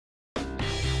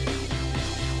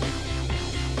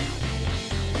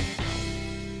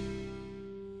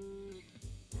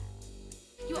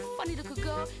You're a funny little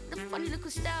girl with a funny little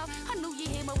style. I know you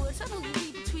hear my words, I know you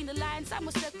read between the lines. I'm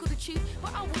a circle the truth,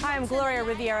 but I will. Hi, I'm Gloria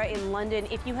Riviera in London.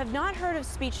 If you have not heard of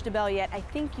Speech Debelle yet, I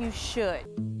think you should.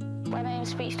 My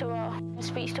name's Speech Debelle.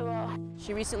 Speech Debelle.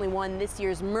 She recently won this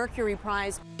year's Mercury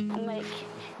Prize. I make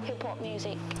hip-hop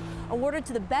music. Awarded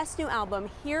to the best new album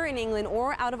here in England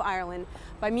or out of Ireland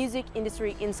by music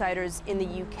industry insiders in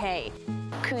the UK.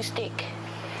 Acoustic,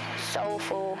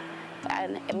 soulful,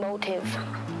 and emotive.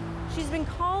 She's been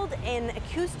called an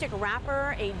acoustic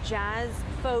rapper, a jazz,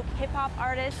 folk, hip-hop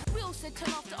artist. We all said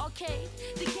turn off the arcade.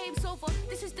 The game's over.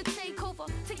 This is the takeover.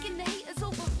 Taking the haters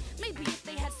over. Maybe if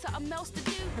they had something else to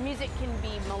do. Her music can be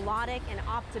melodic and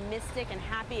optimistic and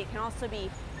happy. It can also be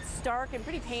stark and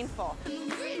pretty painful.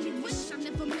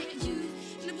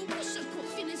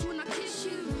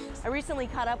 I recently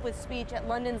caught up with Speech at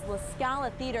London's La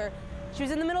Scala Theatre. She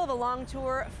was in the middle of a long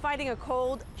tour, fighting a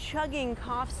cold, chugging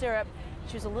cough syrup.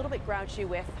 She was a little bit grouchy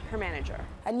with her manager.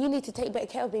 And you need to take better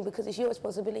care of me because it's your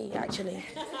responsibility, actually.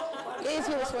 It is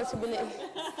your responsibility.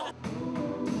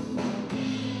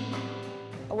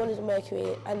 I wanted a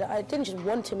Mercury, and I didn't just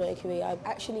want a Mercury, I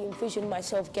actually envisioned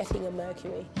myself getting a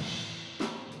Mercury.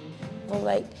 I'm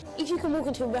like, if you can walk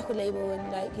into a record label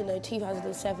in, like, you know,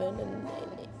 2007 in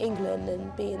England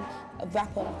and being a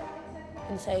rapper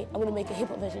and say, I'm gonna make a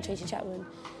hip-hop version of Tracy Chapman,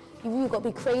 you've either got to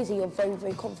be crazy or very,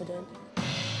 very confident.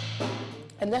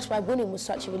 And that's why winning was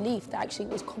such a relief, that actually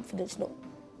it was confidence, not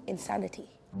insanity.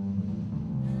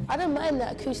 I don't mind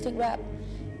that acoustic rap,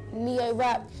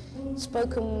 neo-rap,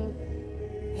 spoken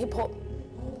hip-hop.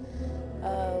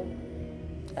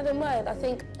 I don't mind. I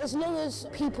think as long as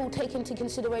people take into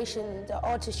consideration the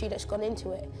artistry that's gone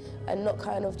into it and not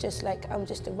kind of just like, I'm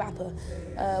just a rapper.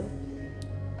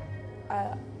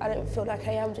 I don't feel like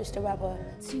I am just a rapper.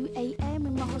 2 a.m.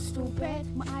 in my hostel bed,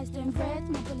 my eyes turn red,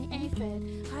 my belly ain't fed.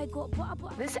 I got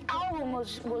what. This album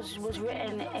was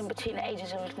written in between the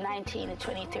ages of 19 and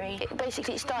 23.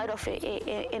 It started off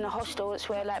in a hostel. That's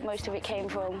where like most of it came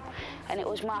from, and it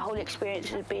was my whole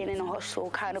experience of being in a hostel,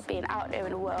 kind of being out there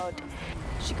in the world.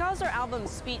 She calls her album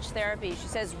speech therapy. She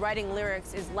says writing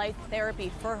lyrics is life therapy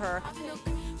for her.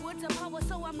 Words are power,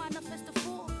 so I manifest the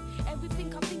form.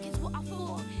 Everything I think is what I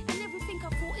thought, and everything I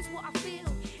thought is what I feel.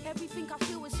 Everything I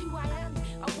feel is who I am.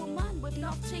 A woman with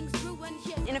nothing's ruined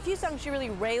yet. In a few songs, she really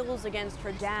rails against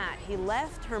her dad. He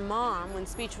left her mom when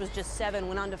Speech was just 7,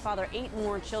 went on to father 8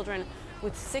 more children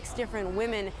with 6 different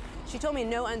women. She told me in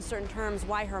no uncertain terms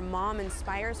why her mom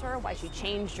inspires her, why she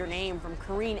changed her name from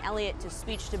Corrine Elliott to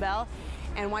Speech Debelle,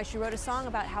 and why she wrote a song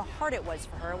about how hard it was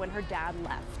for her when her dad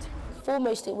left.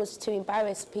 Foremost, it was to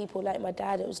embarrass people like my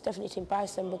dad. It was definitely to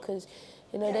embarrass them because,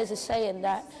 you know, there's a saying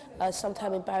that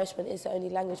sometimes embarrassment is the only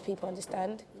language people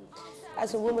understand.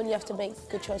 As a woman, you have to make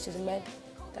good choices as men.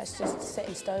 That's just set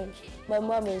in stone. My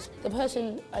mum is the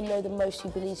person I know the most who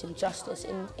believes in justice,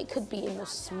 and it could be in the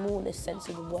smallest sense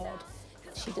of the word.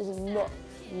 She does not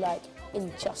like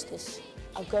injustice.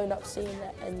 I've grown up seeing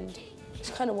that, and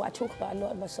it's kind of what I talk about a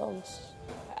lot in my songs.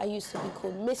 I used to be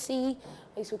called Missy,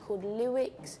 I used to be called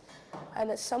Lyrics, and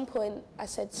at some point I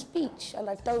said speech, and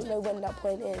I don't know when that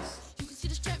point is.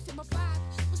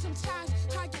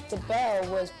 Debelle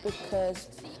was because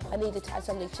I needed to add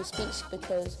something to speech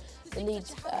because the lead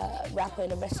rapper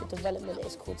in Arrested Development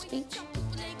is called Speech.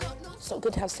 It's not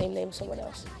good to have the same name as someone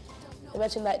else.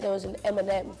 Imagine like there was an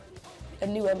Eminem, a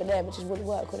new Eminem, which just wouldn't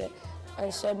work, would it?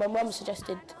 And so my mum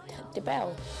suggested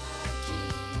Debelle.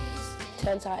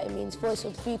 Turns out it means voice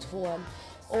of the beautiful one,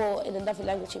 or in another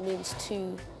language it means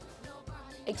to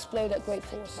explode at great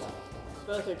force.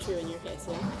 Both are true in your case,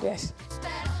 yeah? Yes.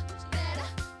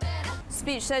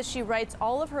 Speech says she writes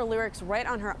all of her lyrics right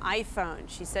on her iPhone.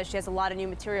 She says she has a lot of new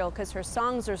material because her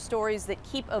songs are stories that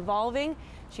keep evolving.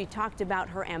 She talked about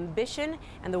her ambition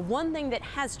and the one thing that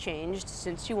has changed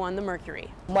since she won the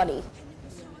Mercury. Money.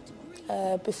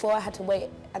 Before I had to wait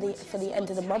for the end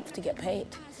of the month to get paid.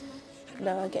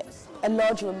 Now I get a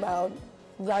larger amount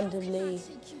randomly.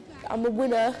 I'm a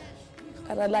winner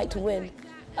and I like to win.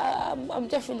 I'm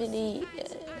definitely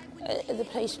at the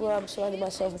place where I'm surrounding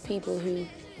myself with people who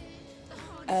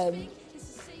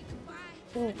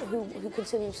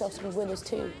consider themselves to be winners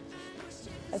too.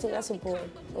 I think that's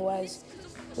important, otherwise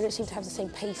we don't seem to have the same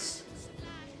pace.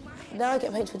 Now I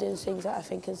get paid for doing things that I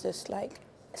think is just like,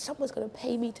 someone's gonna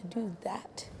pay me to do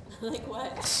that. Like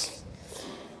what?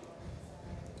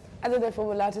 I don't know if I'm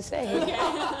allowed to say. Okay.